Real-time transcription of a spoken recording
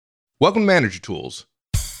Welcome to Manager Tools.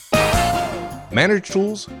 Manager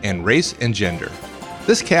Tools and Race and Gender.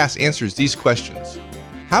 This cast answers these questions.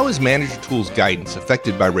 How is Manager Tools guidance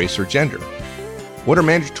affected by race or gender? What are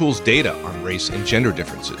Manager Tools data on race and gender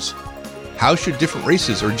differences? How should different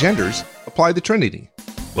races or genders apply the Trinity?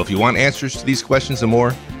 Well, if you want answers to these questions and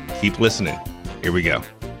more, keep listening. Here we go.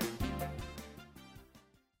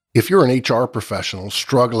 If you're an HR professional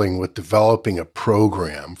struggling with developing a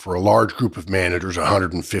program for a large group of managers,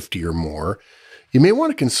 150 or more, you may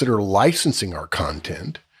want to consider licensing our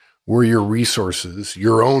content where your resources,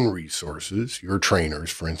 your own resources, your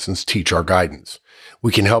trainers, for instance, teach our guidance.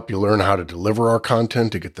 We can help you learn how to deliver our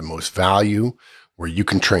content to get the most value, where you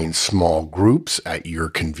can train small groups at your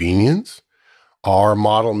convenience. Our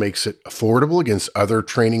model makes it affordable against other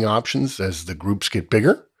training options as the groups get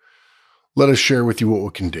bigger. Let us share with you what we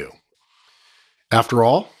can do. After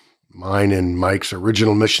all, mine and Mike's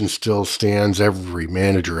original mission still stands: every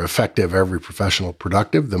manager effective, every professional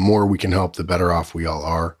productive. The more we can help, the better off we all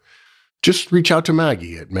are. Just reach out to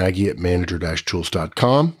Maggie at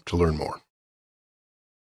manager-tools.com to learn more.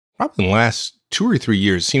 Probably in the last 2 or 3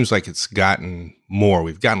 years, it seems like it's gotten more.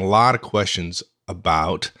 We've gotten a lot of questions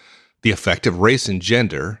about the effect of race and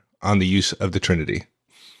gender on the use of the Trinity.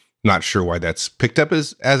 Not sure why that's picked up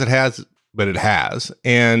as it has, but it has.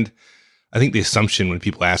 And I think the assumption when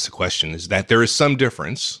people ask the question is that there is some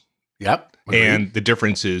difference. Yep. Agreed. And the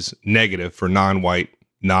difference is negative for non-white,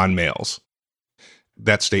 non-males.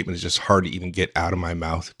 That statement is just hard to even get out of my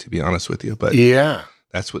mouth, to be honest with you. But yeah,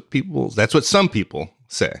 that's what some people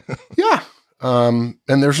say. Yeah. And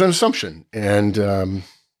there's an assumption. And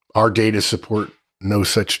our data support no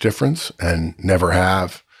such difference and never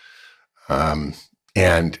have.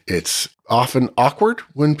 And it's often awkward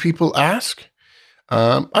when people ask.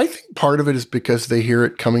 I think part of it is because they hear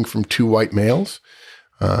it coming from two white males.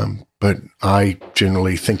 But I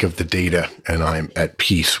generally think of the data and I'm at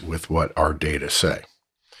peace with what our data say.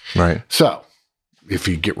 Right. So if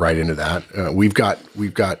you get right into that, we've got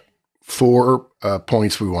 4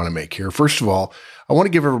 points we want to make here. First of all, I want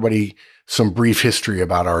to give everybody some brief history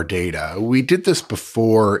about our data. We did this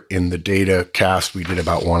before in the data cast we did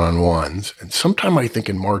about one-on-ones. And sometime I think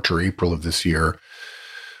in March or April of this year,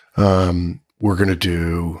 we're going to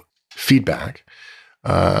do feedback.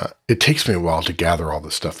 It takes me a while to gather all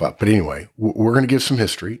this stuff up. But anyway, we're going to give some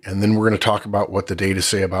history, and then we're going to talk about what the data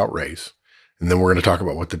say about race. And then we're going to talk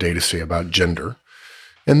about what the data say about gender.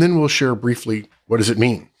 And then we'll share briefly, what does it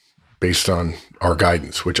mean based on our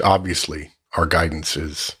guidance, which obviously our guidance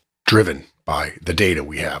is driven by the data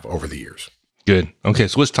we have over the years. Good. Okay,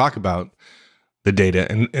 so let's talk about the data.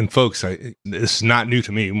 And folks, this is not new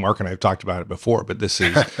to me. Mark and I have talked about it before, but this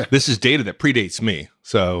is data that predates me.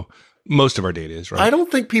 So most of our data is, right? I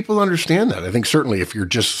don't think people understand that. I think certainly if you're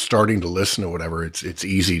just starting to listen or whatever, it's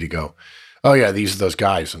easy to go, oh yeah, these are those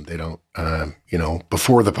guys. And they don't,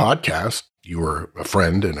 before the podcast, you were a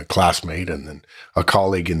friend and a classmate and then a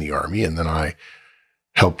colleague in the Army. And then I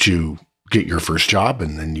helped you get your first job.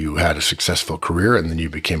 And then you had a successful career. And then you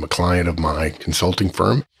became a client of my consulting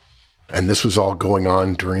firm. And this was all going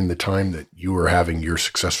on during the time that you were having your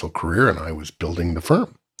successful career and I was building the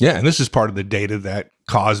firm. Yeah, and this is part of the data that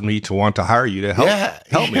caused me to want to hire you to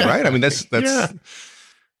help me, right? I mean, that's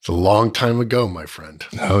It's a long time ago, my friend.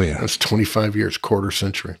 Oh, yeah. That's 25 years, quarter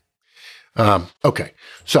century. Okay,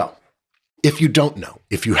 so if you don't know,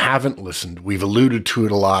 if you haven't listened, we've alluded to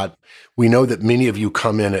it a lot. We know that many of you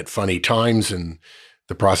come in at funny times and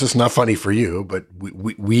the process, not funny for you, but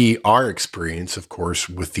our experience, of course,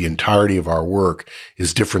 with the entirety of our work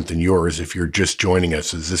is different than yours if you're just joining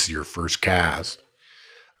us as this is your first cast.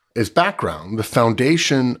 As background, the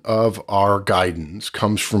foundation of our guidance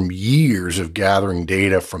comes from years of gathering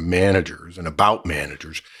data from managers and about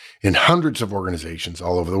managers in hundreds of organizations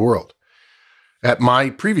all over the world. At my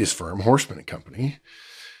previous firm, Horstman & Company,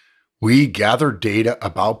 we gathered data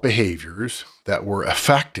about behaviors that were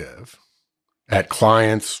effective at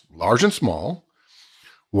clients large and small,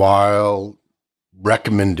 while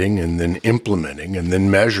recommending and then implementing and then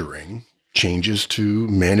measuring changes to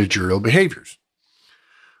managerial behaviors.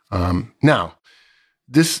 Now,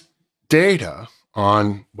 this data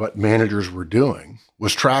on what managers were doing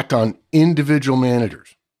was tracked on individual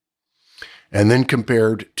managers and then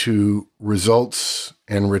compared to results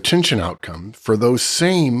and retention outcomes for those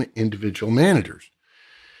same individual managers.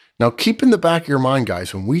 Now, keep in the back of your mind,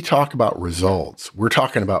 guys, when we talk about results, we're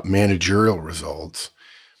talking about managerial results.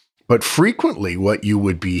 But frequently what you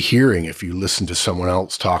would be hearing if you listen to someone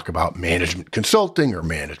else talk about management consulting or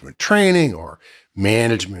management training or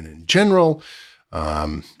management in general,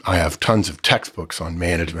 I have tons of textbooks on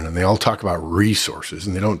management and they all talk about resources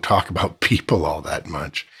and they don't talk about people all that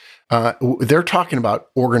much. They're talking about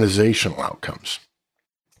organizational outcomes.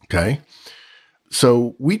 Okay.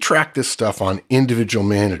 So we track this stuff on individual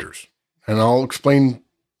managers, and I'll explain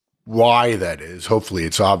why that is. Hopefully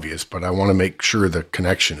it's obvious, but I want to make sure the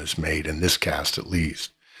connection is made in this cast at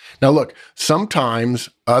least. Now, look, sometimes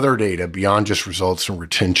other data beyond just results and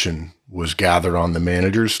retention was gathered on the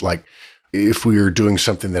managers. Like if we were doing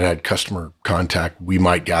something that had customer contact, we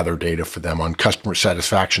might gather data for them on customer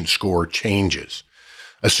satisfaction score changes,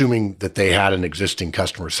 assuming that they had an existing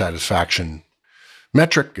customer satisfaction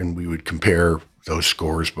metric, and we would compare those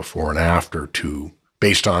scores before and after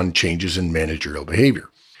based on changes in managerial behavior.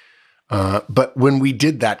 But when we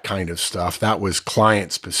did that kind of stuff, that was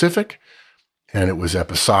client specific and it was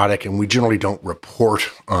episodic, and we generally don't report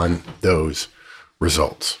on those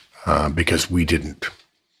results because we didn't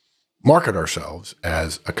market ourselves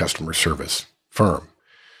as a customer service firm.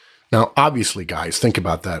 Now, obviously, guys, think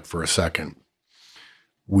about that for a second.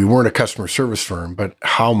 We weren't a customer service firm, but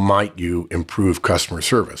how might you improve customer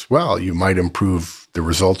service? Well, you might improve the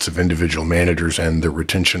results of individual managers and the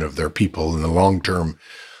retention of their people. In the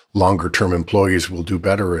longer term employees will do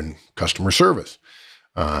better in customer service.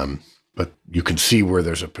 But you can see where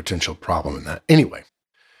there's a potential problem in that. Anyway,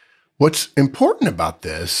 what's important about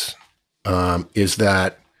this is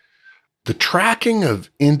that the tracking of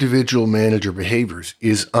individual manager behaviors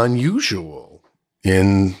is unusual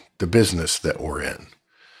in the business that we're in.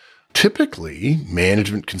 Typically,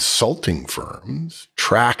 management consulting firms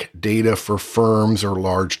track data for firms or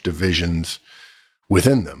large divisions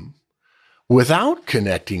within them without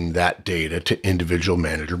connecting that data to individual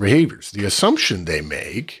manager behaviors. The assumption they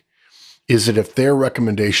make is that if their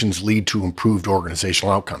recommendations lead to improved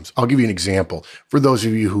organizational outcomes. I'll give you an example. For those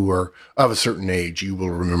of you who are of a certain age, you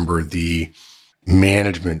will remember the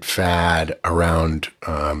management fad around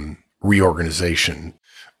reorganization.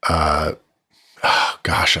 I'm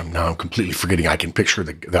completely forgetting. I can picture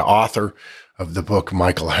the author of the book,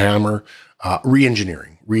 Michael Hammer,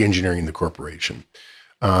 reengineering the corporation.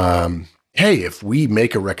 Hey, if we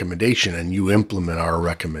make a recommendation and you implement our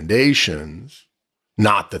recommendations,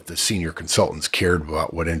 not that the senior consultants cared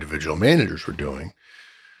about what individual managers were doing,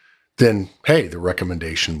 then, hey, the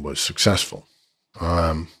recommendation was successful.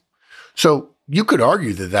 So you could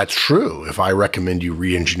argue that that's true. If I recommend you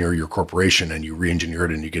re-engineer your corporation and you re-engineer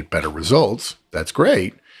it and you get better results, that's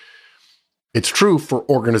great. It's true for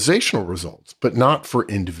organizational results, but not for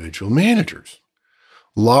individual managers.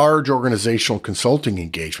 Large organizational consulting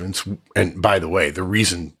engagements, and by the way, the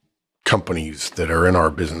reason companies that are in our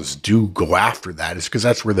business do go after that is because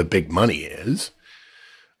that's where the big money is.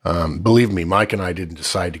 Believe me, Mike and I didn't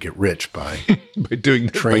decide to get rich by doing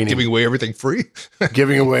training, by giving away everything free,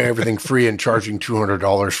 giving away everything free and charging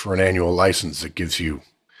 $200 for an annual license that gives you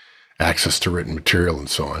access to written material and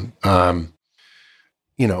so on.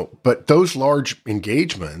 But those large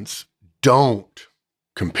engagements don't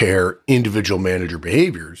compare individual manager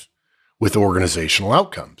behaviors with organizational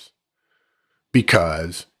outcomes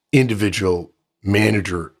because individual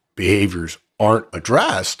manager behaviors aren't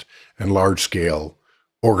addressed in large-scale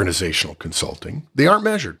organizational consulting. They aren't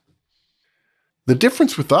measured. The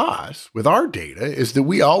difference with us, with our data, is that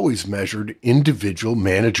we always measured individual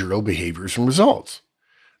managerial behaviors and results.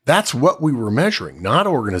 That's what we were measuring, not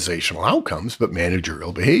organizational outcomes, but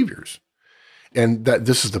managerial behaviors. And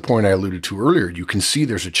this is the point I alluded to earlier. You can see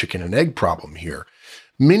there's a chicken and egg problem here.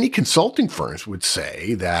 Many consulting firms would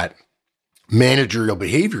say that managerial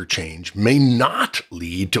behavior change may not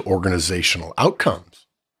lead to organizational outcomes.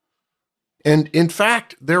 And in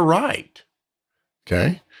fact, they're right.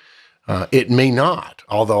 Okay. It may not,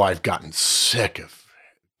 although I've gotten sick of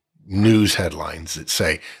news headlines that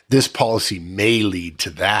say this policy may lead to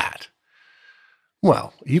that.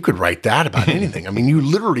 Well, you could write that about anything. I mean, you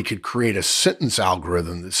literally could create a sentence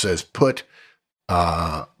algorithm that says put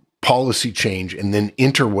policy change and then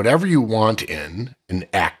enter whatever you want in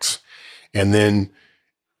X, and then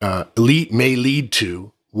may lead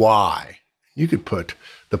to Y. You could put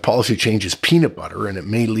the policy change is peanut butter and it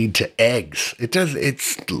may lead to eggs.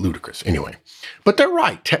 It's ludicrous anyway. But they're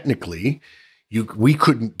right. Technically, we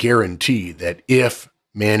couldn't guarantee that if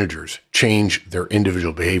managers change their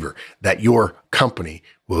individual behavior, that your company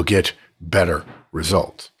will get better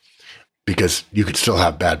results, because you could still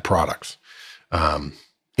have bad products,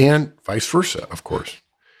 and vice versa, of course.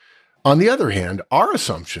 On the other hand, our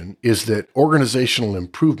assumption is that organizational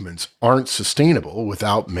improvements aren't sustainable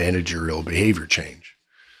without managerial behavior change.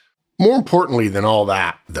 More importantly than all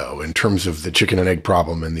that, though, in terms of the chicken and egg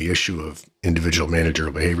problem and the issue of individual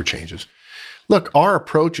managerial behavior changes, look, our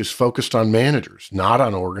approach is focused on managers, not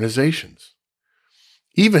on organizations.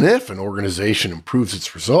 Even if an organization improves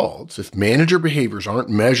its results, if manager behaviors aren't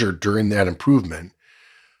measured during that improvement,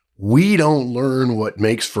 we don't learn what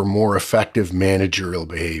makes for more effective managerial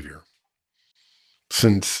behavior.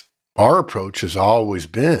 Since our approach has always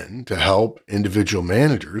been to help individual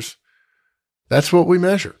managers, that's what we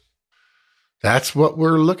measure. That's what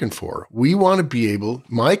we're looking for. We want to be able,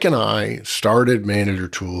 Mike and I started Manager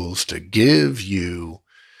Tools to give you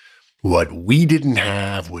what we didn't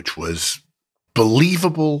have, which was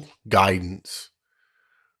believable guidance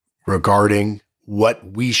regarding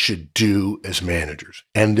what we should do as managers.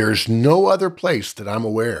 And there's no other place that I'm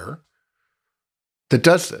aware that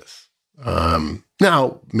does this.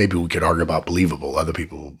 Now, maybe we could argue about believable. Other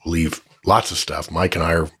people believe lots of stuff. Mike and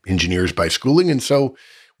I are engineers by schooling, and so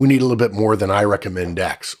we need a little bit more than I recommend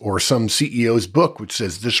X, or some CEO's book which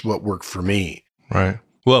says this is what worked for me. Right.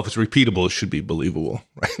 Well, if it's repeatable, it should be believable,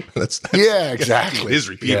 right? That's yeah, exactly. It is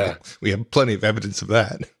repeatable. Yeah. We have plenty of evidence of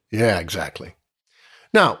that. Yeah, exactly.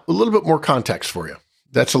 Now, a little bit more context for you.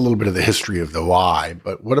 That's a little bit of the history of the why,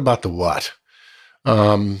 but what about the what?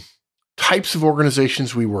 Types of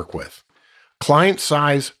organizations we work with. Client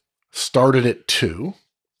size started at 2.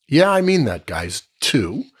 Yeah, I mean that, guys,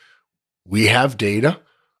 2. We have data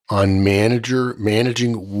on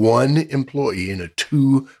managing one employee in a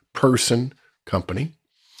 2-person company,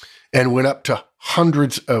 and went up to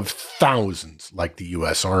hundreds of thousands like the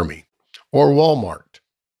U.S. Army or Walmart.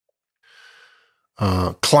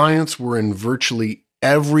 Clients were in virtually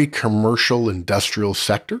every commercial industrial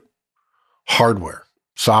sector: hardware,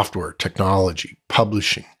 software, technology,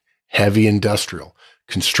 publishing, heavy industrial,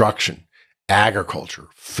 construction, agriculture,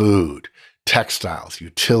 food, textiles,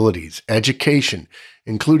 utilities, education,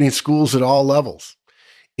 including schools at all levels,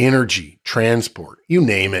 energy, transport, you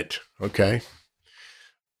name it, okay?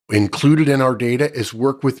 Included in our data is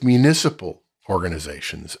work with municipal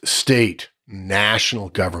organizations, state, national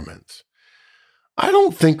governments. I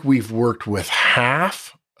don't think we've worked with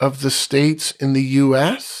half of the states in the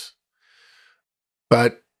U.S.,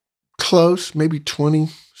 but close, maybe 20,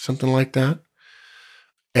 something like that.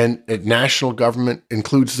 And national government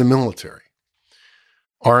includes the military: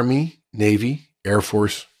 Army, Navy, Air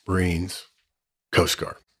Force, Marines, Coast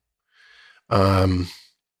Guard.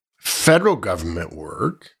 Federal government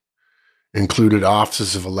work included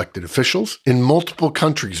offices of elected officials in multiple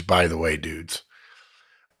countries, by the way, dudes,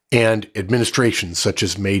 and administrations such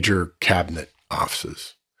as major cabinet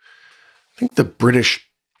offices. I think the British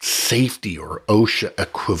Safety or OSHA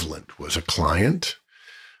equivalent was a client.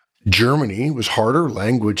 Germany was harder,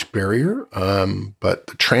 language barrier, but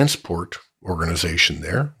the transport organization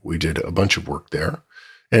there, we did a bunch of work there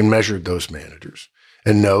and measured those managers.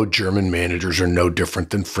 And no, German managers are no different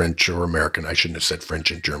than French or American. I shouldn't have said French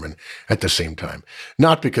and German at the same time.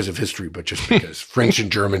 Not because of history, but just because French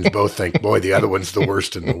and Germans both think, boy, the other one's the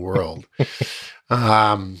worst in the world.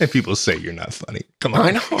 And people say you're not funny. Come on.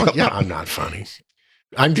 I know. Yeah, I'm not funny.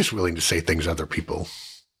 I'm just willing to say things other people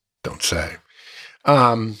don't say.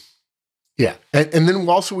 Yeah. And then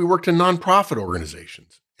also we worked in nonprofit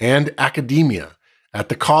organizations and academia at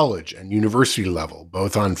the college and university level,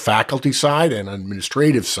 both on faculty side and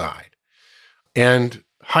administrative side, and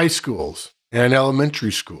high schools and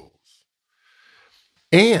elementary schools.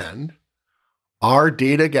 And our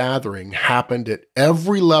data gathering happened at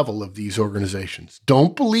every level of these organizations.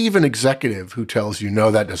 Don't believe an executive who tells you,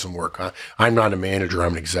 no, that doesn't work. I'm not a manager,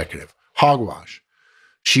 I'm an executive. Hogwash.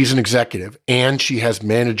 She's an executive and she has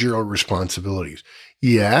managerial responsibilities.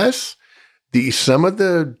 Yes, some of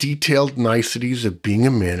the detailed niceties of being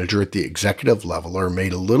a manager at the executive level are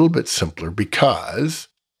made a little bit simpler because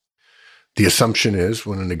the assumption is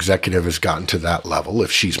when an executive has gotten to that level,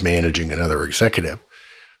 if she's managing another executive,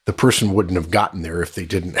 the person wouldn't have gotten there if they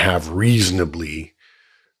didn't have reasonably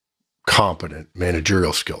competent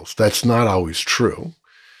managerial skills. That's not always true.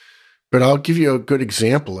 But I'll give you a good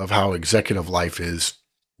example of how executive life is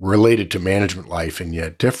related to management life and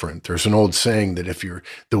yet different. There's an old saying that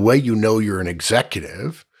the way you know you're an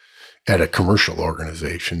executive at a commercial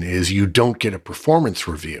organization is you don't get a performance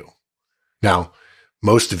review. Now,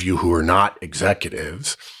 most of you who are not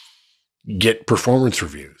executives get performance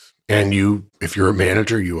reviews. And if you're a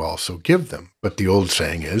manager, you also give them. But the old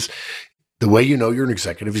saying is the way you know you're an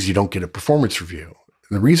executive is you don't get a performance review.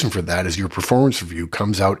 And the reason for that is your performance review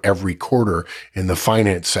comes out every quarter in the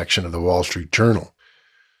finance section of the Wall Street Journal.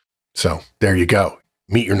 So there you go.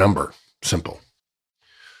 Meet your number. Simple.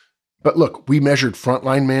 But look, we measured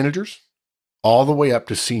frontline managers all the way up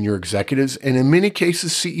to senior executives and in many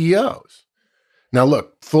cases, CEOs. Now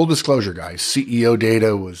look, full disclosure, guys, CEO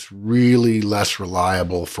data was really less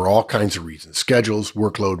reliable for all kinds of reasons: schedules,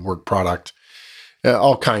 workload, work product,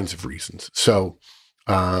 all kinds of reasons. So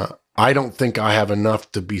I don't think I have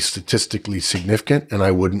enough to be statistically significant, and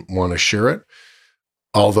I wouldn't want to share it.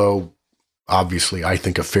 Although, obviously, I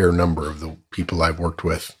think a fair number of the people I've worked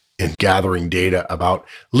with in gathering data about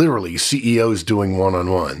literally CEOs doing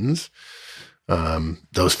one-on-ones,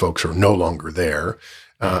 those folks are no longer there.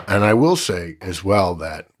 And I will say as well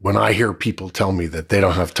that when I hear people tell me that they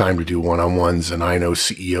don't have time to do one-on-ones, and I know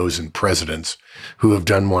CEOs and presidents who have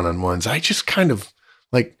done one-on-ones, I just kind of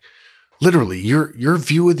like, literally, your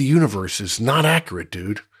view of the universe is not accurate,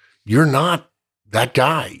 dude. You're not that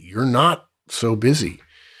guy. You're not so busy.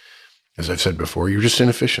 As I've said before, you're just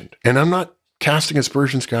inefficient. And I'm not casting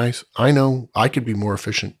aspersions, guys. I know I could be more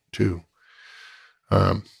efficient too.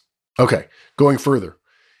 Okay, going further.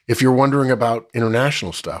 If you're wondering about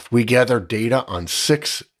international stuff, we gather data on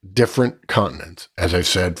 6 different continents, as I've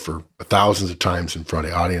said for thousands of times in front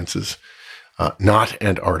of audiences. Not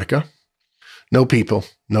Antarctica. No people,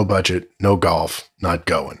 no budget, no golf, not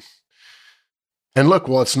going. And look,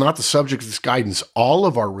 while it's not the subject of this guidance, all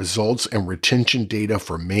of our results and retention data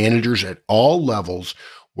for managers at all levels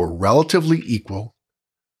were relatively equal,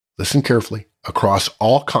 listen carefully, across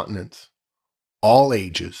all continents, all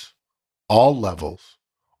ages, all levels,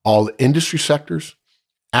 all industry sectors,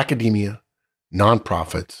 academia,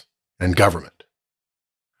 nonprofits, and government.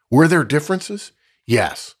 Were there differences?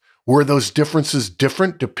 Yes. Were those differences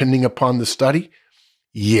different depending upon the study?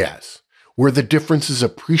 Yes. Were the differences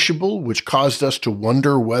appreciable, which caused us to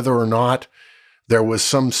wonder whether or not there was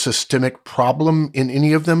some systemic problem in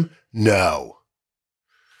any of them? No.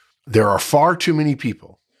 There are far too many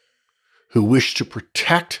people who wish to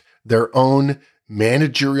protect their own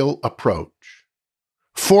managerial approach,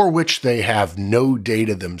 for which they have no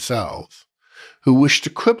data themselves, who wish to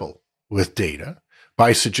quibble with data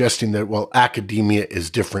by suggesting that, well, academia is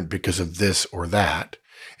different because of this or that.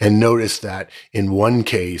 And notice that in one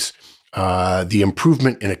case, the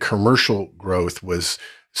improvement in a commercial growth was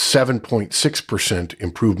 7.6%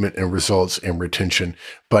 improvement in results and retention.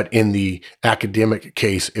 But in the academic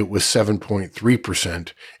case, it was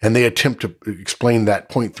 7.3%. And they attempt to explain that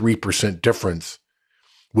 0.3% difference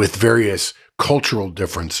with various cultural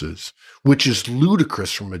differences, which is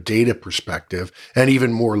ludicrous from a data perspective, and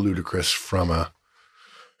even more ludicrous from a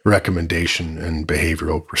recommendation and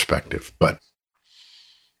behavioral perspective. But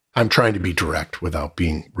I'm trying to be direct without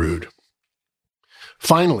being rude.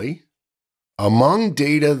 Finally, among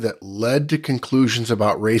data that led to conclusions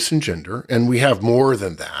about race and gender, and we have more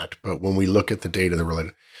than that, but when we look at the data that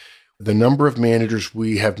related, the number of managers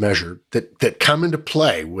we have measured that come into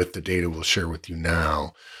play with the data we'll share with you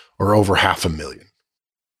now are over 500,000.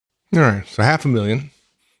 All right. So 500,000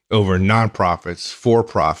 over nonprofits,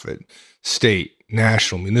 for-profit, state,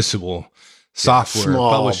 national, municipal, software,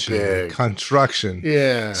 small, publishing, big. construction.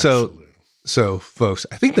 Yeah. So folks,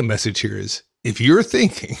 I think the message here is if you're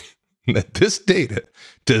thinking that this data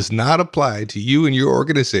does not apply to you and your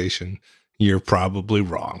organization, you're probably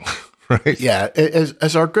wrong, right? Yeah.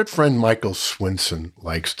 As our good friend Michael Swinson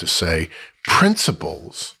likes to say,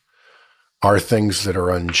 principles are things that are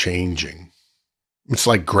unchanging. It's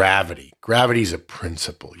like gravity. Gravity is a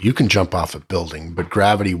principle. You can jump off a building, but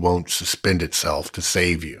gravity won't suspend itself to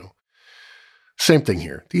save you. Same thing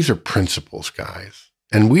here. These are principles, guys.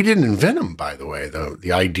 And we didn't invent them, by the way, though.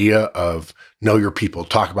 The idea of know your people,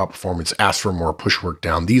 talk about performance, ask for more, push work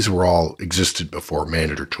down. These were all existed before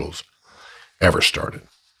manager tools ever started.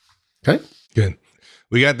 Okay? Good.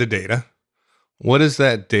 We got the data. What does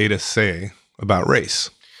that data say about race?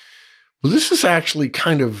 Well, this is actually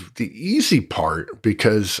kind of the easy part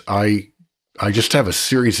because I just have a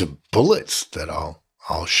series of bullets that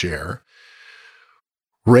I'll share.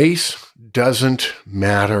 Race doesn't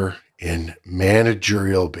matter in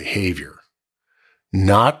managerial behavior,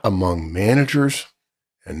 not among managers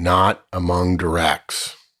and not among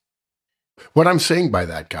directs. What I'm saying by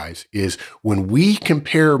that, guys, is when we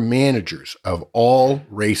compare managers of all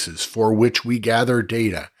races for which we gather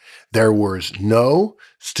data, there was no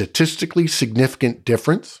statistically significant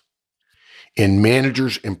difference in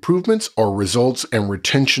managers' improvements or results and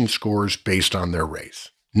retention scores based on their race.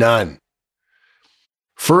 None.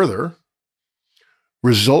 Further,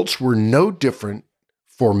 results were no different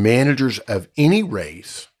for managers of any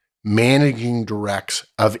race managing directs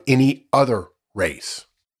of any other race.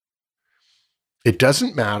 It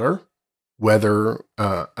doesn't matter whether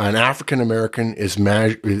an African American is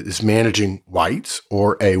managing whites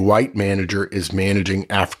or a white manager is managing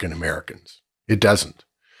African Americans. It doesn't.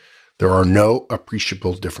 There are no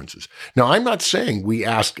appreciable differences. Now, I'm not saying we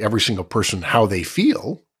ask every single person how they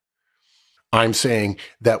feel. I'm saying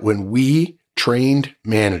that when we trained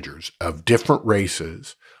managers of different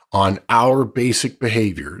races on our basic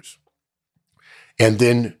behaviors and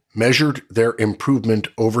then measured their improvement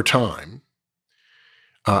over time,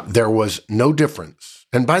 there was no difference.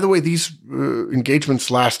 And by the way, these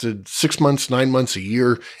engagements lasted 6 months, 9 months, a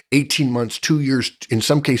year, 18 months, 2 years, in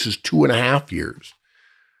some cases, 2.5 years.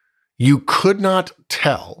 You could not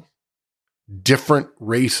tell different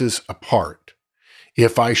races apart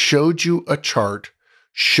if I showed you a chart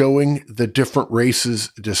showing the different races'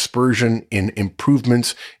 dispersion in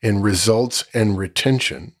improvements in results and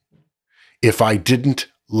retention if I didn't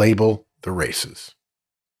label the races.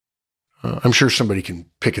 I'm sure somebody can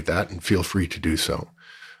pick at that, and feel free to do so.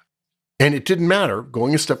 And it didn't matter,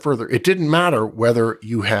 going a step further, it didn't matter whether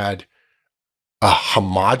you had a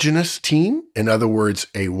homogenous team, in other words,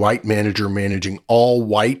 a white manager managing all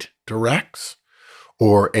white directs,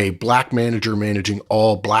 or a black manager managing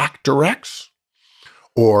all black directs,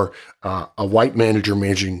 or a white manager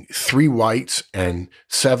managing 3 whites and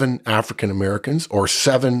 7 African Americans, or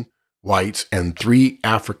 7 whites and 3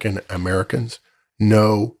 African Americans.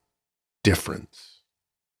 No difference.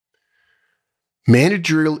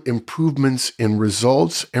 Managerial improvements in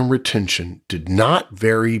results and retention did not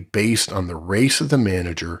vary based on the race of the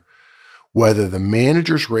manager, whether the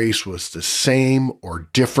manager's race was the same or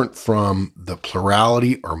different from the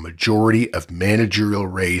plurality or majority of managerial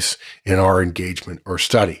race in our engagement or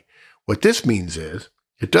study. What this means is,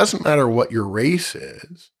 it doesn't matter what your race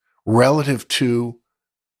is relative to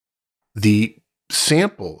the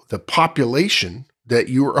sample, the population that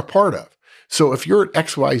you're a part of. So if you're at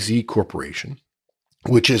XYZ Corporation,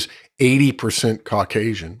 which is 80%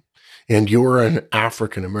 Caucasian, and you're an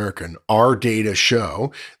African American, our data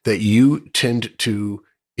show that you tend to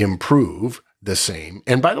improve the same.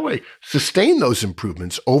 And by the way, sustain those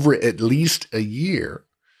improvements over at least a year,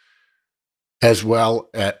 as well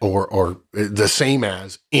as, or the same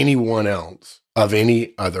as anyone else of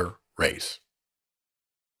any other race.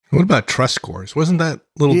 What about trust scores? Wasn't that a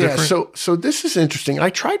little different? So this is interesting. I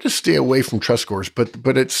tried to stay away from trust scores,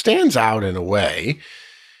 but it stands out in a way.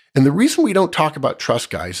 And the reason we don't talk about trust,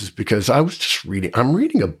 guys, is because I'm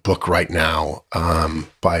reading a book right now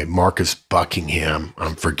by Marcus Buckingham.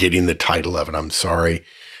 I'm forgetting the title of it. I'm sorry.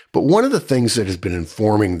 But one of the things that has been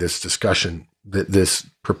informing this discussion, this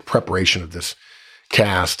preparation of this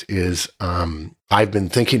cast, is I've been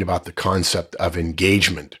thinking about the concept of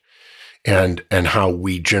engagement and how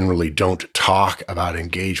we generally don't talk about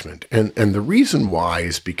engagement. And the reason why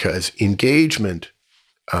is because engagement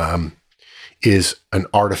is an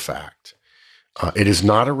artifact. It is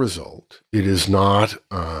not a result. It is not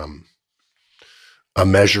a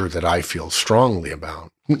measure that I feel strongly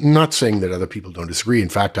about. Not saying that other people don't disagree. In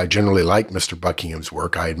fact, I generally like Mr. Buckingham's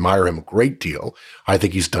work. I admire him a great deal. I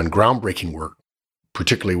think he's done groundbreaking work,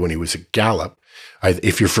 particularly when he was at Gallup.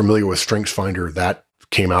 If you're familiar with StrengthsFinder, that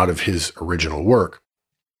came out of his original work.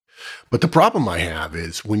 But the problem I have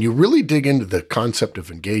is when you really dig into the concept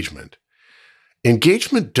of engagement,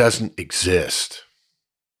 engagement doesn't exist.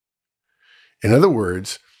 In other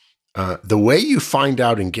words, the way you find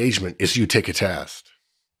out engagement is you take a test.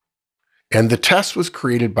 And the test was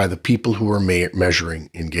created by the people who are measuring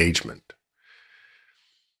engagement.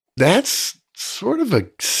 That's sort of a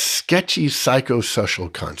sketchy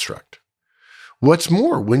psychosocial construct. What's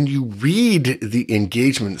more, when you read the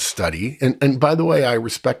engagement study, and by the way, I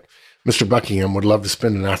respect Mr. Buckingham, would love to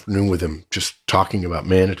spend an afternoon with him just talking about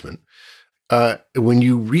management. When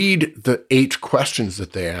you read the 8 questions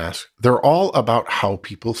that they ask, they're all about how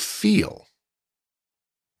people feel.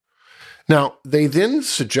 Now, they then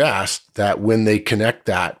suggest that when they connect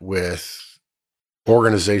that with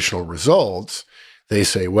organizational results, they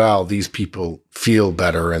say, well, these people feel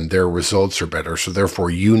better and their results are better, so therefore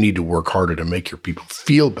you need to work harder to make your people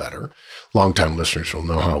feel better. Longtime listeners will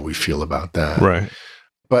know how we feel about that. Right.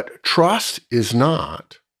 But trust is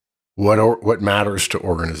not what matters to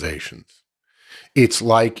organizations. It's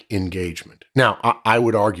like engagement. Now, I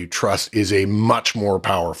would argue trust is a much more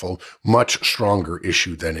powerful, much stronger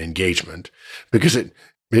issue than engagement, because it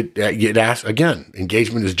asks, again,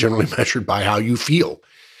 engagement is generally measured by how you feel.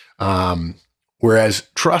 Whereas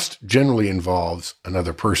trust generally involves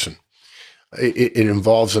another person. It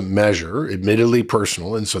involves a measure, admittedly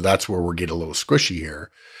personal, and so that's where we get a little squishy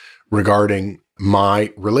here, regarding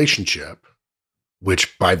my relationship,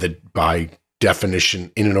 which by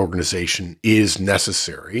definition in an organization is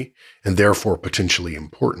necessary and therefore potentially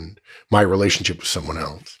important, my relationship with someone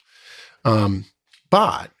else.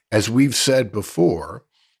 But as we've said before,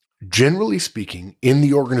 generally speaking, in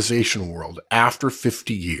the organizational world, after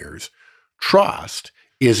 50 years, trust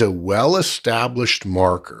is a well-established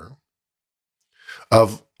marker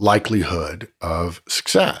of likelihood of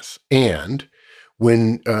success. And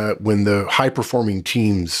when the high-performing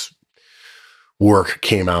teams work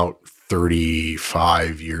came out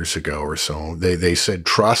 35 years ago or so. They said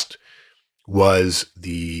trust was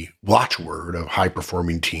the watchword of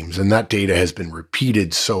high-performing teams, and that data has been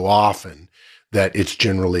repeated so often that it's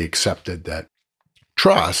generally accepted that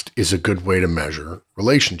trust is a good way to measure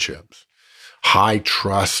relationships. High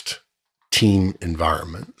trust team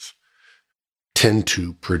environments tend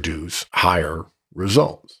to produce higher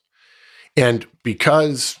results. And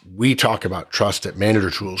because we talk about trust at Manager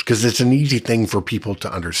Tools, because it's an easy thing for people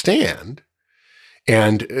to understand,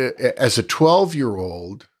 and as a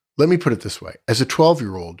 12-year-old, let me put it this way. As a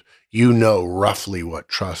 12-year-old, you know roughly what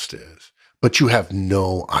trust is, but you have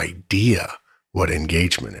no idea what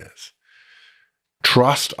engagement is.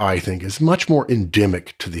 Trust, I think, is much more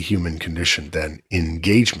endemic to the human condition than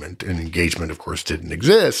engagement. And engagement, of course, didn't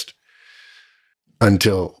exist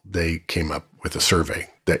until they came up with a survey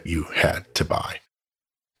that you had to buy.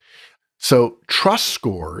 So trust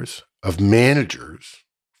scores of managers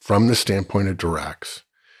from the standpoint of directs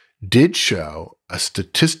did show a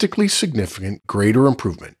statistically significant greater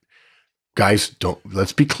improvement. Guys,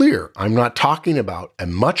 let's be clear. I'm not talking about a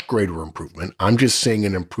much greater improvement. I'm just saying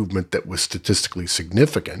an improvement that was statistically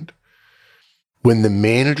significant when the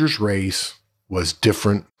manager's race was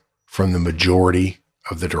different from the majority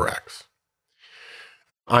of the directs.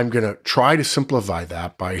 I'm going to try to simplify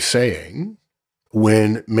that by saying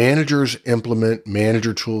when managers implement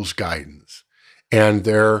Manager Tools guidance and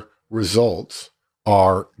their results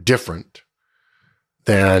are different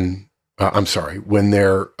than when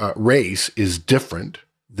their race is different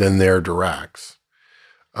than their directs,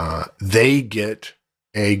 they get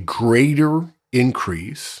a greater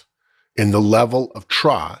increase in the level of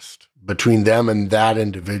trust between them and that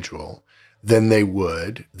individual than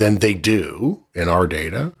they do in our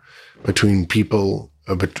data between people,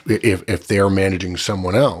 if they're managing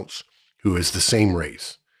someone else who is the same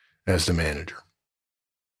race as the manager.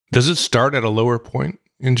 Does it start at a lower point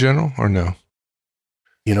in general or no?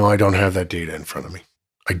 I don't have that data in front of me.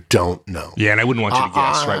 I don't know. Yeah, and I wouldn't want you to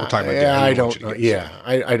guess, right? We're talking about data. I don't know. Yeah,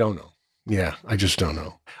 I don't know. Yeah, I just don't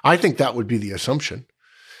know. I think that would be the assumption.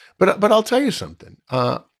 But I'll tell you something.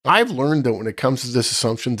 I've learned that when it comes to this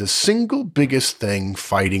assumption, the single biggest thing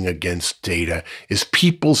fighting against data is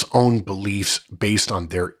people's own beliefs based on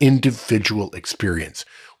their individual experience,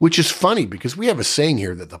 which is funny because we have a saying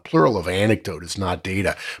here that the plural of anecdote is not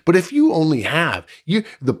data. But if you only have,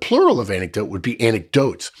 the plural of anecdote would be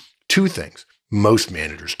anecdotes. Two things. Most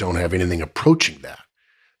managers don't have anything approaching that.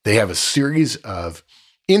 They have a series of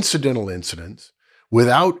incidental incidents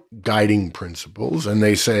without guiding principles, and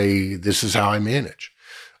they say, this is how I manage.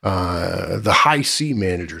 The high C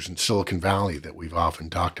managers in Silicon Valley that we've often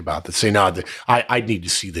talked about that say, no, I need to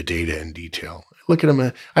see the data in detail. Look at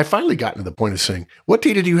them. I finally gotten to the point of saying, what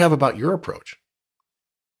data do you have about your approach?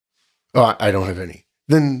 Oh, I don't have any.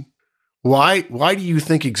 Then why do you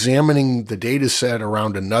think examining the data set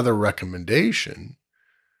around another recommendation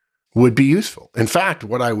would be useful? In fact,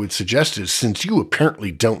 what I would suggest is, since you apparently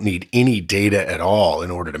don't need any data at all in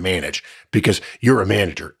order to manage, because you're a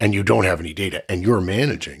manager and you don't have any data and you're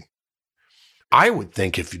managing, I would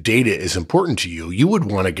think if data is important to you, you would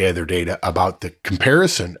want to gather data about the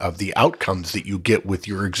comparison of the outcomes that you get with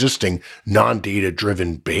your existing non-data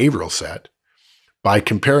driven behavioral set by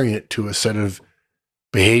comparing it to a set of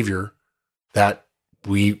behavior that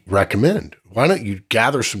we recommend. Why don't you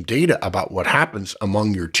gather some data about what happens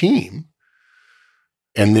among your team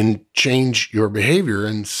and then change your behavior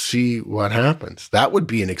and see what happens? That would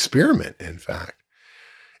be an experiment, in fact.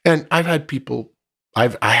 And I've had people,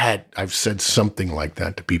 I've said something like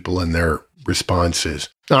that to people, and their response is,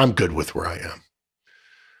 I'm good with where I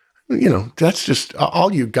am. That's just,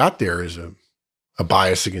 all you got there is a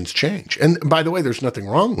bias against change. And by the way, there's nothing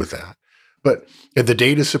wrong with that. But the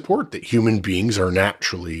data support that human beings are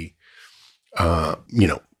naturally,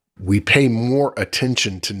 we pay more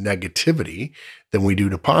attention to negativity than we do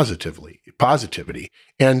to positivity.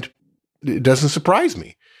 And it doesn't surprise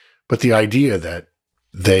me. But the idea that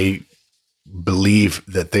they believe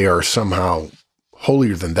that they are somehow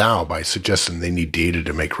holier than thou by suggesting they need data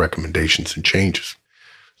to make recommendations and changes,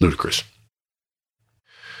 ludicrous.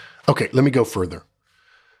 Okay, let me go further.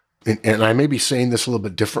 And I may be saying this a little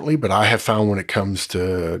bit differently, but I have found when it comes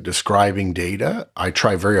to describing data, I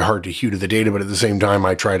try very hard to hew to the data, but at the same time,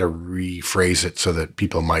 I try to rephrase it so that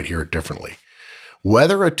people might hear it differently.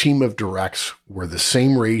 Whether a team of directs were the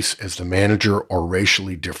same race as the manager or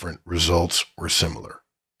racially different, results were similar.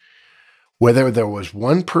 Whether there was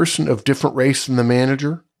one person of different race than the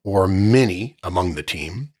manager or many among the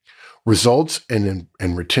team, results and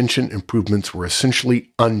retention improvements were essentially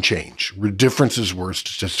unchanged. Differences were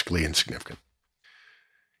statistically insignificant.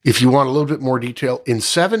 If you want a little bit more detail, in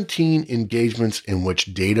 17 engagements in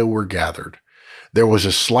which data were gathered, there was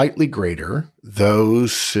a slightly greater, though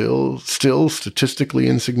still statistically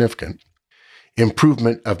insignificant,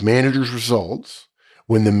 improvement of managers' results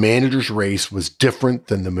when the manager's race was different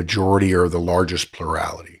than the majority or the largest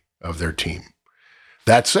plurality of their team.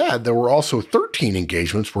 That said, there were also 13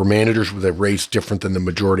 engagements where managers with a race different than the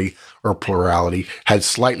majority or plurality had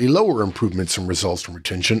slightly lower improvements in results and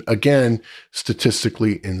retention, again,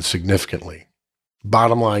 statistically insignificantly.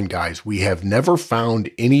 Bottom line, guys, we have never found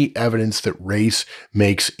any evidence that race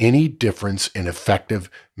makes any difference in effective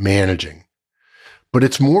managing. But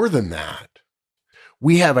it's more than that.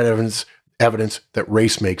 We have evidence that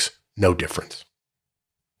race makes no difference.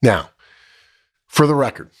 Now, for the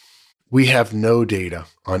record, we have no data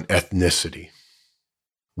on ethnicity.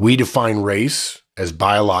 We define race as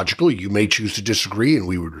biological. You may choose to disagree, and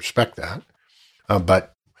we would respect that.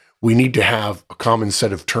 But we need to have a common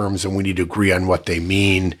set of terms, and we need to agree on what they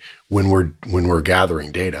mean when we're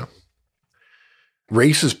gathering data.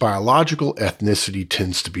 Race is biological. Ethnicity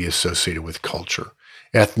tends to be associated with culture.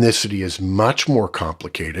 Ethnicity is much more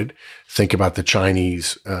complicated. Think about the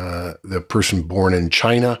Chinese, the person born in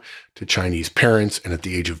China to Chinese parents, and at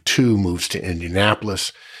the age of 2 moves to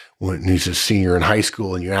Indianapolis when he's a senior in high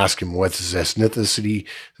school, and you ask him what's his ethnicity.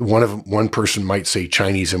 One person might say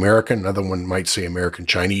Chinese American, another one might say American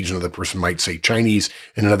Chinese, another person might say Chinese,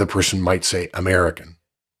 and another person might say American.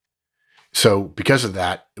 So because of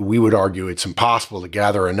that, we would argue it's impossible to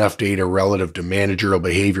gather enough data relative to managerial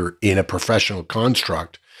behavior in a professional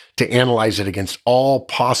construct to analyze it against all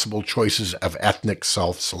possible choices of ethnic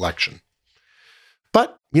self-selection.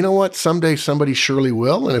 But you know what? Someday somebody surely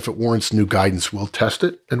will, and if it warrants new guidance, we'll test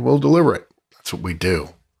it and we'll deliver it. That's what we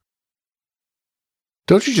do.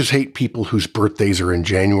 Don't you just hate people whose birthdays are in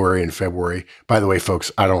January and February? By the way, folks,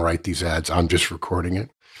 I don't write these ads. I'm just recording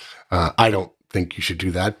it. I don't think you should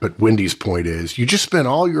do that. But Wendy's point is you just spent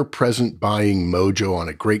all your present buying mojo on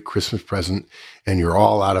a great Christmas present and you're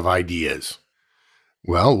all out of ideas.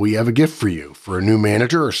 Well, we have a gift for you. For a new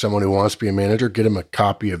manager or someone who wants to be a manager, get them a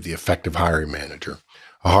copy of The Effective Hiring Manager.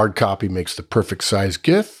 A hard copy makes the perfect size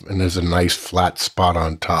gift and has a nice flat spot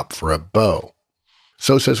on top for a bow.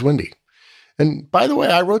 So says Wendy. And by the way,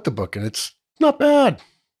 I wrote the book and it's not bad.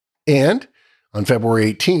 And on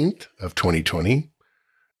February 18th of 2020,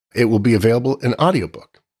 it will be available in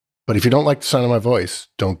audiobook. But if you don't like the sound of my voice,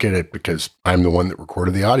 don't get it because I'm the one that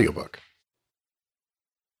recorded the audiobook.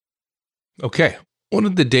 Okay. What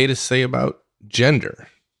did the data say about gender?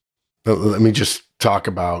 Let me just talk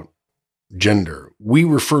about gender. We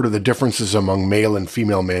refer to the differences among male and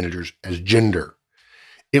female managers as gender.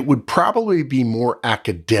 It would probably be more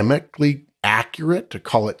academically accurate to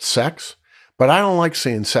call it sex, but I don't like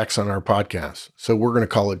saying sex on our podcast, so we're going to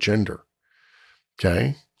call it gender.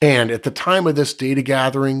 Okay? And at the time of this data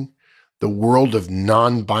gathering, the world of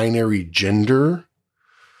non-binary gender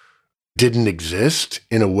didn't exist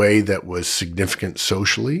in a way that was significant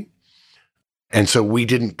socially. And so we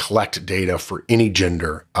didn't collect data for any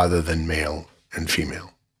gender other than male and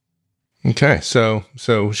female. Okay. So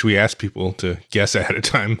should we ask people to guess ahead of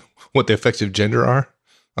time what the effective gender are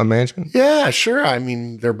on management? Yeah, sure. I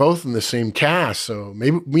mean, they're both in the same cast. So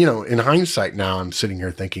maybe, in hindsight now, I'm sitting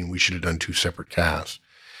here thinking we should have done 2 separate casts.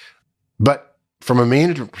 But from a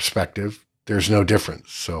management perspective, there's no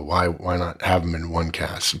difference. So why not have them in one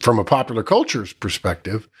cast? From a popular culture's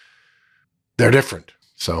perspective, they're different.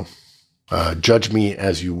 So judge me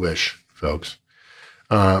as you wish, folks.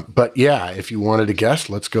 But yeah, if you wanted to guess,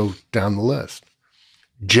 let's go down the list.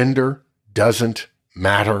 Gender doesn't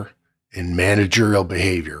matter in managerial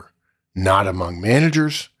behavior, not among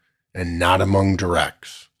managers and not among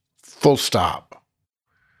directs. Full stop.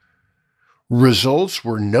 Results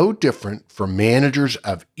were no different for managers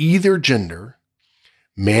of either gender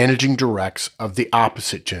managing directs of the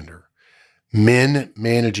opposite gender. Men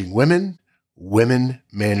managing women, women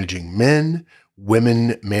managing men,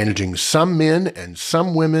 women managing some men and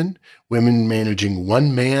some women, women managing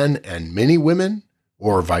one man and many women,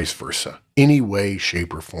 or vice versa, any way,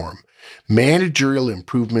 shape, or form. Managerial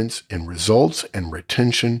improvements in results and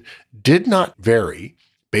retention did not vary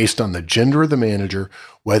based on the gender of the manager,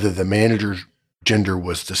 whether the manager's gender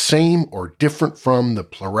was the same or different from the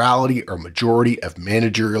plurality or majority of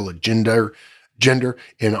managerial gender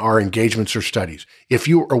in our engagements or studies. If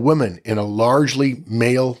you are a woman in a largely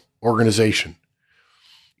male organization,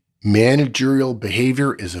 managerial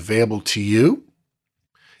behavior is available to you.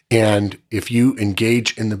 And if you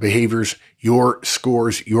engage in the behaviors, your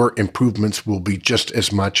scores, your improvements will be just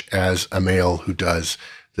as much as a male who does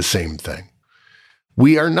the same thing.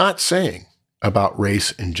 We are not saying about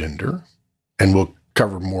race and gender, and we'll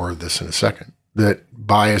cover more of this in a second, that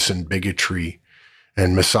bias and bigotry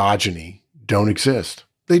and misogyny don't exist.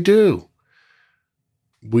 They do.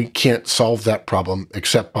 We can't solve that problem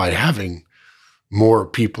except by having more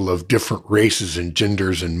people of different races and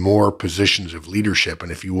genders and more positions of leadership.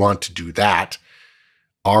 And if you want to do that,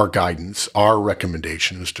 our guidance, our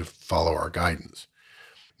recommendation is to follow our guidance.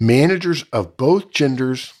 Managers of both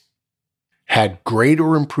genders had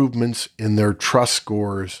greater improvements in their trust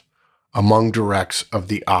scores among directs of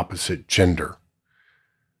the opposite gender.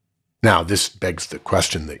 Now, this begs the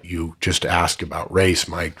question that you just asked about race,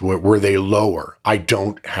 Mike. Were they lower? I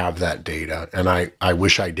don't have that data, and I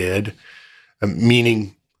wish I did.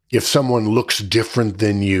 Meaning, if someone looks different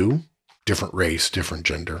than you, different race, different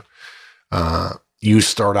gender, you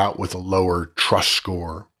start out with a lower trust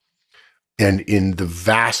score. And in the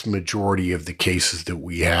vast majority of the cases that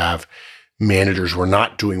we have, managers were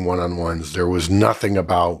not doing one-on-ones. There was nothing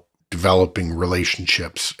about developing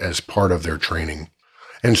relationships as part of their training.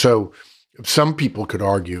 And so some people could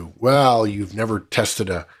argue, well, you've never tested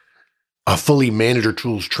a fully manager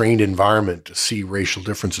tools trained environment to see racial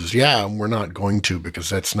differences. Yeah, we're not going to, because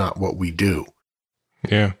that's not what we do.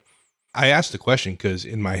 Yeah. I asked the question because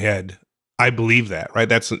in my head, I believe that, right?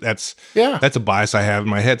 That's a bias I have in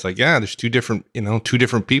my head. It's like, yeah, there's two different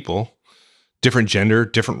people, different gender,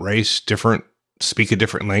 different race, speak a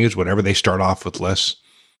different language, whatever. They start off with less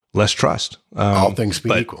trust. All things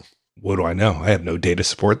being equal. What do I know? I have no data to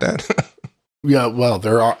support that. Yeah, well,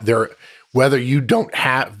 whether you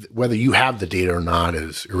have the data or not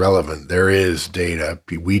is irrelevant. There is data.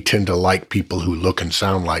 We tend to like people who look and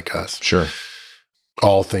sound like us. Sure.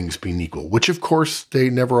 All things being equal, which of course they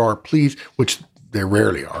never are. Please, which they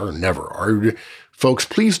rarely are or never are. Folks,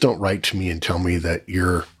 please don't write to me and tell me that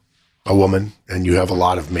you're a woman and you have a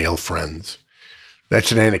lot of male friends.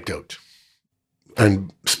 That's an anecdote.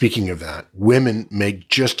 And speaking of that, women make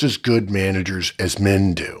just as good managers as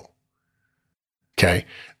men do. Okay.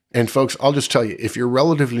 And folks, I'll just tell you, if you're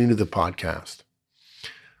relatively new to the podcast,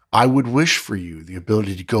 I would wish for you the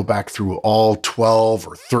ability to go back through all 12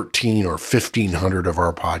 or 13 or 1,500 of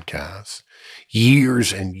our podcasts,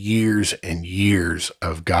 years and years and years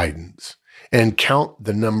of guidance, and count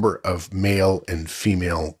the number of male and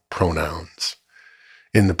female pronouns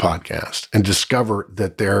in the podcast and discover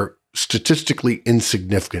that they're statistically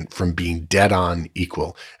insignificant from being dead on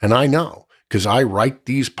equal. And I know, because I write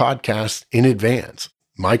these podcasts in advance.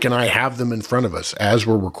 Mike and I have them in front of us as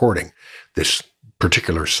we're recording. This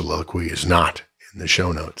particular soliloquy is not in the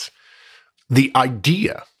show notes. The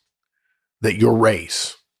idea that your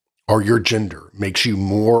race or your gender makes you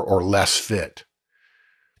more or less fit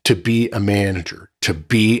to be a manager, to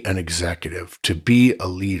be an executive, to be a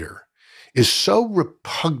leader is so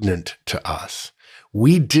repugnant to us.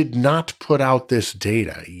 We did not put out this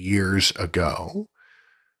data years ago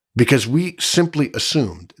because we simply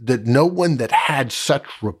assumed that no one that had such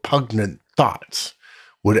repugnant thoughts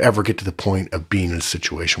would ever get to the point of being in a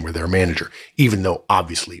situation where they're a manager, even though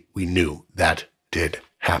obviously we knew that did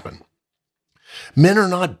happen. Men are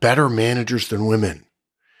not better managers than women.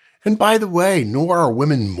 And by the way, nor are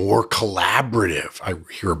women more collaborative. I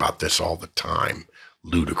hear about this all the time.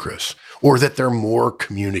 Ludicrous. Or that they're more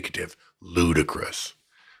communicative. Ludicrous.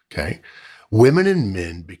 Okay. Women and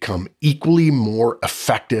men become equally more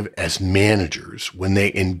effective as managers when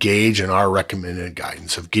they engage in our recommended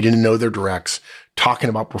guidance of getting to know their directs, talking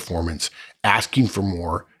about performance, asking for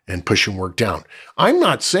more, and pushing work down. I'm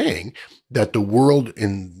not saying that the world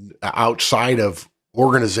outside of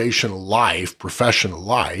organizational life, professional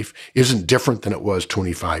life, isn't different than it was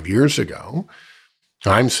 25 years ago.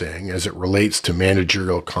 I'm saying, as it relates to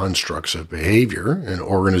managerial constructs of behavior and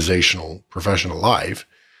organizational professional life,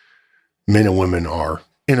 men and women are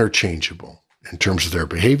interchangeable in terms of their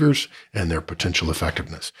behaviors and their potential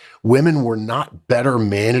effectiveness. Women were not better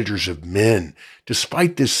managers of men,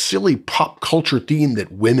 despite this silly pop culture theme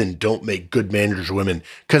that women don't make good managers of women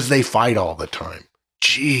because they fight all the time.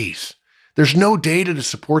 Jeez. There's no data to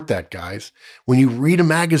support that, guys. When you read a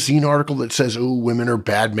magazine article that says, oh, women are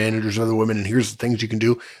bad managers of other women, and here's the things you can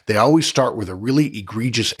do, they always start with a really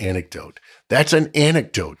egregious anecdote. That's an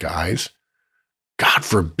anecdote, guys. God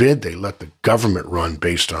forbid they let the government run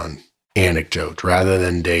based on anecdote rather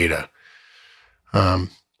than data.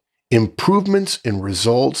 Improvements in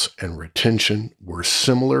results and retention were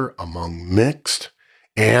similar among mixed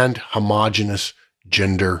and homogeneous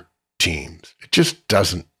gender teams. It just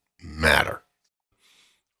doesn't matter.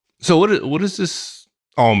 So what does this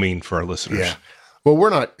all mean for our listeners? Yeah. Well,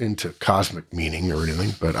 we're not into cosmic meaning or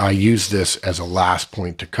anything, but I use this as a last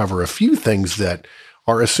point to cover a few things that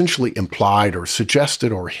are essentially implied or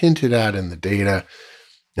suggested or hinted at in the data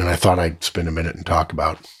And I thought I'd spend a minute and talk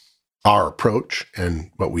about our approach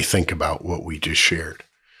and what we think about what we just shared.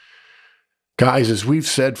 Guys, as we've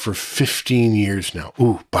said for 15 years now,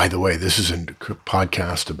 by the way, this is a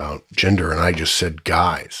podcast about gender, and I just said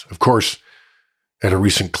guys. Of course, at a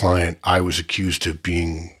recent client, I was accused of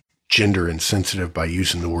being gender insensitive by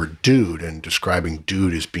using the word dude and describing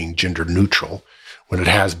dude as being gender neutral when it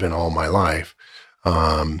has been all my life.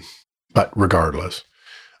 But regardless,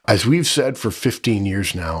 as we've said for 15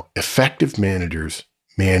 years now, effective managers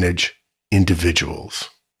manage individuals.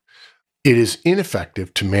 It is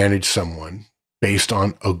ineffective to manage someone based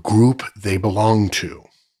on a group they belong to,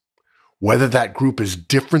 whether that group is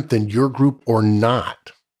different than your group or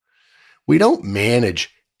not. We don't manage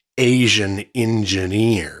Asian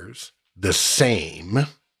engineers the same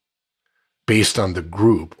based on the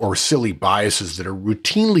group or silly biases that are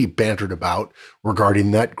routinely bantered about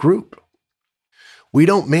regarding that group. We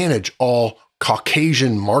don't manage all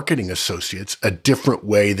Caucasian marketing associates a different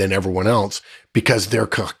way than everyone else because they're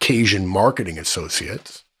Caucasian marketing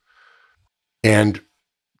associates. And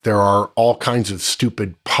there are all kinds of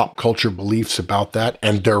stupid pop culture beliefs about that,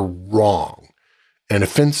 and they're wrong and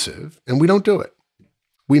offensive, and we don't do it.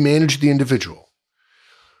 We manage the individual.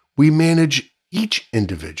 We manage each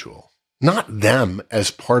individual, not them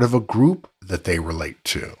as part of a group that they relate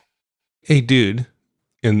to. Hey, dude,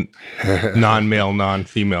 in non-male,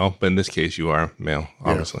 non-female, but in this case you are male,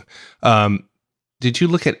 obviously. Yeah. Did you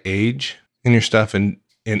look at age in your stuff, and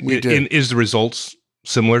is the results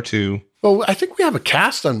similar to? Well, I think we have a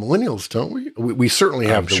cast on millennials, don't we? We certainly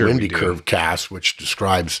have the Wendy Curve cast, which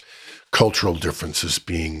describes cultural differences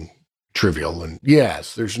being trivial. And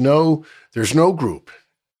yes, there's no group,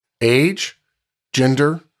 age,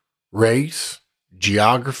 gender, race,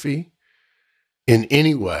 geography, in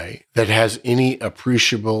any way that has any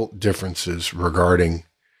appreciable differences regarding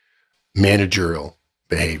managerial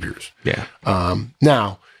behaviors. Yeah.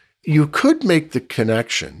 Now, you could make the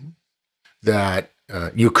connection that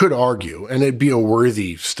you could argue, and it'd be a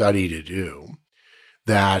worthy study to do,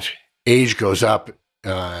 that age goes up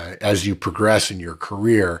as you progress in your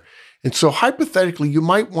career. And so hypothetically, you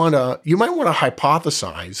might want to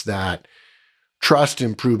hypothesize that trust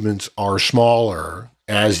improvements are smaller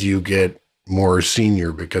as you get more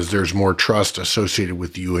senior because there's more trust associated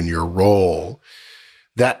with you and your role.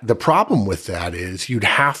 That the problem with that is you'd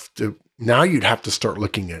have to start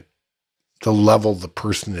looking at the level the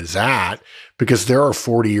person is at because there are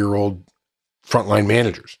 40-year-old frontline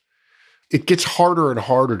managers. It gets harder and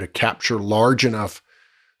harder to capture large enough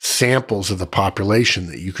samples of the population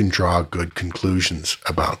that you can draw good conclusions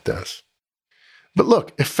about this. But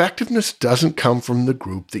look, effectiveness doesn't come from the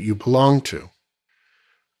group that you belong to.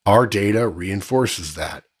 Our data reinforces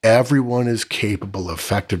that. Everyone is capable of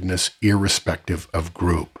effectiveness irrespective of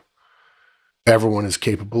group. Everyone is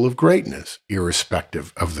capable of greatness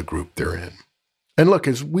irrespective of the group they're in. And look,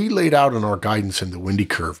 as we laid out in our guidance in the Wendy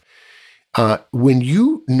Curve, when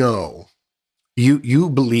you know, you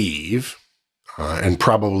believe, and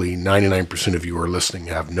probably 99% of you are listening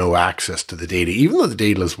have no access to the data, even though the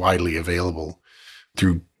data is widely available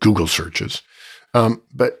through Google searches.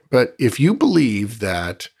 But if you believe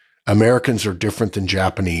that Americans are different than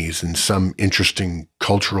Japanese in some interesting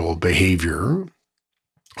cultural behavior,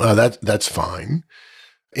 that's fine.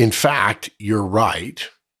 In fact, you're right,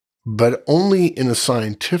 but only in a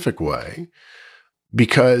scientific way,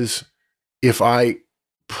 because if I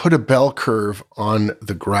put a bell curve on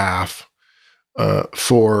the graph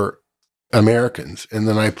for Americans, and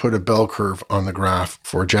then I put a bell curve on the graph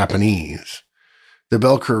for Japanese, the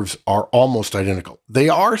bell curves are almost identical. They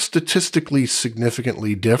are statistically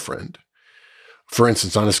significantly different. For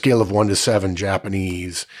instance, on a scale of 1 to 7,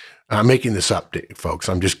 Japanese, I'm making this up, folks.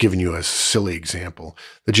 I'm just giving you a silly example.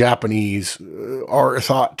 The Japanese are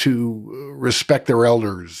thought to respect their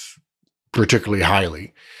elders particularly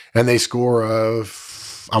highly, and they score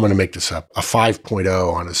I'm going to make this up, a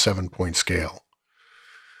 5.0 on a 7-point scale.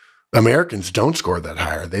 Americans don't score that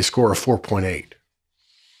higher. They score a 4.8.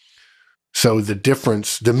 So the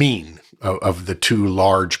difference, the mean of the two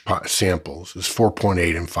large samples is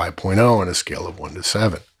 4.8 and 5.0 on a scale of 1 to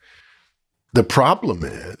 7. The problem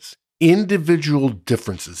is individual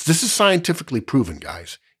differences. This is scientifically proven,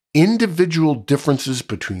 guys. Individual differences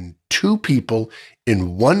between two people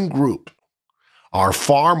in one group are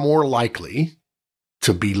far more likely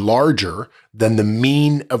to be larger than the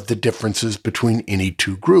mean of the differences between any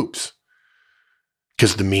two groups,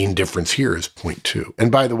 because the mean difference here is 0.2.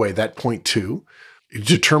 And by the way, that 0.2,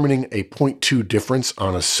 determining a 0.2 difference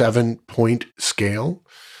on a 7-point scale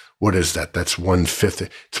What is that? That's 1/5.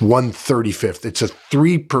 It's 1/35. It's a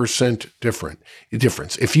 3%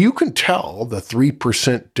 difference. If you can tell the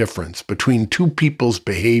 3% difference between two people's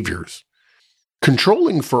behaviors,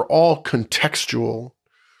 controlling for all contextual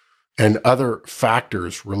and other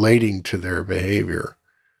factors relating to their behavior,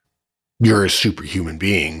 you're a superhuman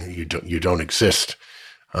being. You don't exist.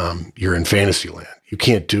 You're in fantasy land. You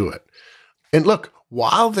can't do it. And look,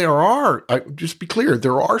 while there are, just be clear,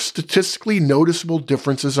 there are statistically noticeable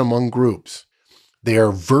differences among groups. They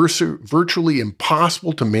are virtually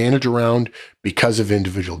impossible to manage around because of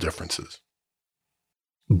individual differences.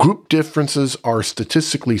 Group differences are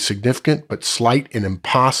statistically significant, but slight and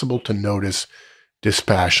impossible to notice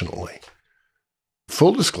dispassionately.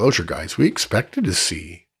 Full disclosure, guys, we expected to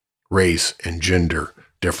see race and gender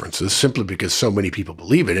differences simply because so many people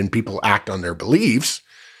believe it and people act on their beliefs.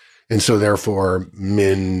 And so therefore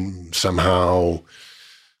men somehow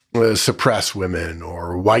suppress women,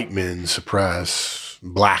 or white men suppress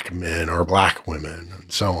black men or black women,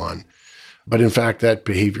 and so on. But in fact, that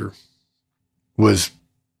behavior was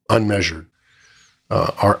unmeasured.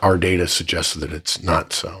 Our data suggests that it's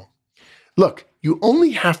not so. Look, you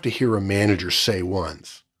only have to hear a manager say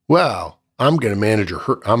once, well, I'm going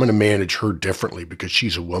to manage her differently because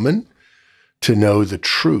she's a woman, to know the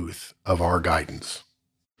truth of our guidance.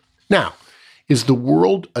 Now, is the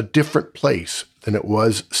world a different place than it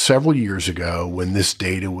was several years ago when this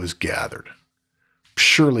data was gathered?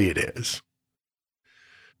 Surely it is.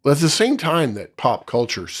 But at the same time that pop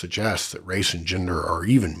culture suggests that race and gender are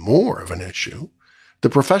even more of an issue, the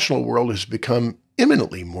professional world has become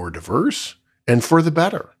imminently more diverse, and for the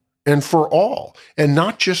better, and for all, and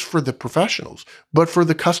not just for the professionals, but for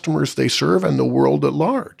the customers they serve and the world at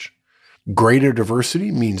large. Greater diversity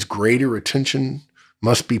means greater attention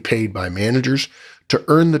must be paid by managers to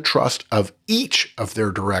earn the trust of each of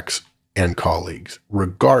their directs and colleagues,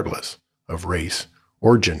 regardless of race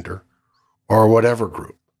or gender or whatever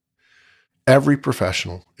group. Every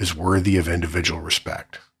professional is worthy of individual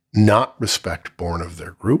respect, not respect born of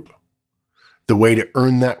their group. The way to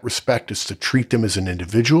earn that respect is to treat them as an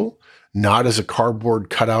individual, not as a cardboard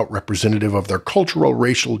cutout representative of their cultural,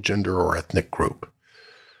 racial, gender, or ethnic group.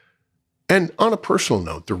 And on a personal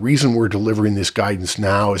note, the reason we're delivering this guidance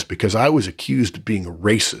now is because I was accused of being a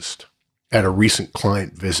racist at a recent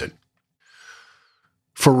client visit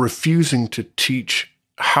for refusing to teach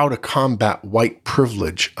how to combat white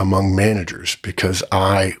privilege among managers because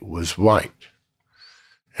I was white.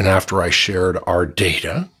 And after I shared our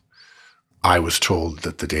data, I was told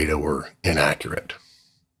that the data were inaccurate.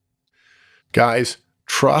 Guys,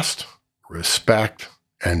 trust, respect,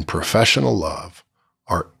 and professional love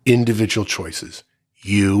are individual choices.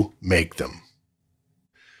 You make them.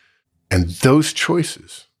 And those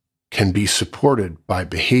choices can be supported by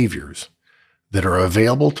behaviors that are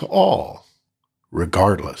available to all,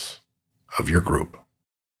 regardless of your group.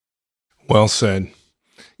 Well said.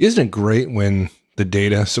 Isn't it great when the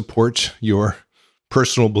data supports your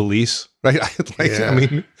personal beliefs? Right? I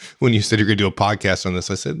mean, when you said you're going to do a podcast on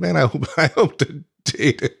this, I said, man, I hope the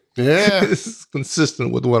data is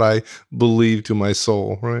consistent with what I believe to my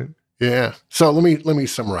soul, right? Yeah. So let me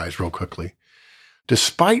summarize real quickly.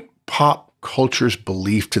 Despite pop culture's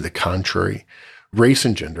belief to the contrary, race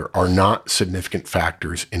and gender are not significant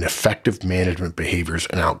factors in effective management behaviors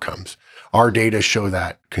and outcomes. Our data show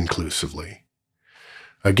that conclusively.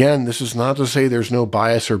 Again, this is not to say there's no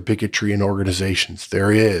bias or bigotry in organizations.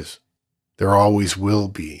 There is. There always will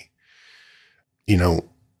be.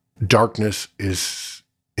 Darkness is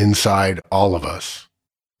inside all of us.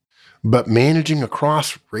 But managing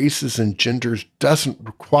across races and genders doesn't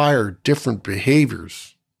require different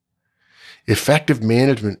behaviors. Effective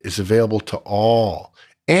management is available to all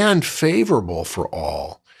and favorable for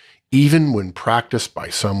all, even when practiced by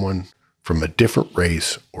someone from a different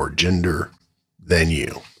race or gender than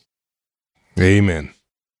you. Amen.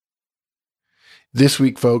 This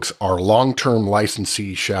week, folks, our long-term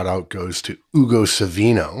licensee shout-out goes to Ugo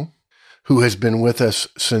Savino, who has been with us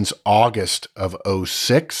since August of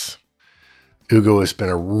 2006. Ugo has been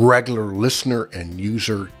a regular listener and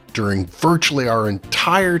user during virtually our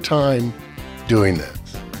entire time doing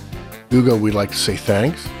this. Ugo, we'd like to say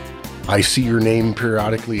thanks. I see your name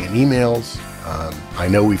periodically in emails. I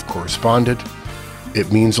know we've corresponded.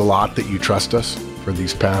 It means a lot that you trust us for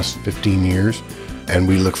these past 15 years, and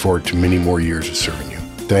we look forward to many more years of serving you.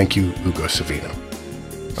 Thank you, Ugo Savino.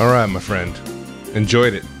 All right, my friend.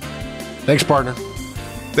 Enjoyed it. Thanks, partner.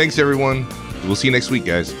 Thanks, everyone. We'll see you next week,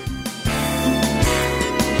 guys.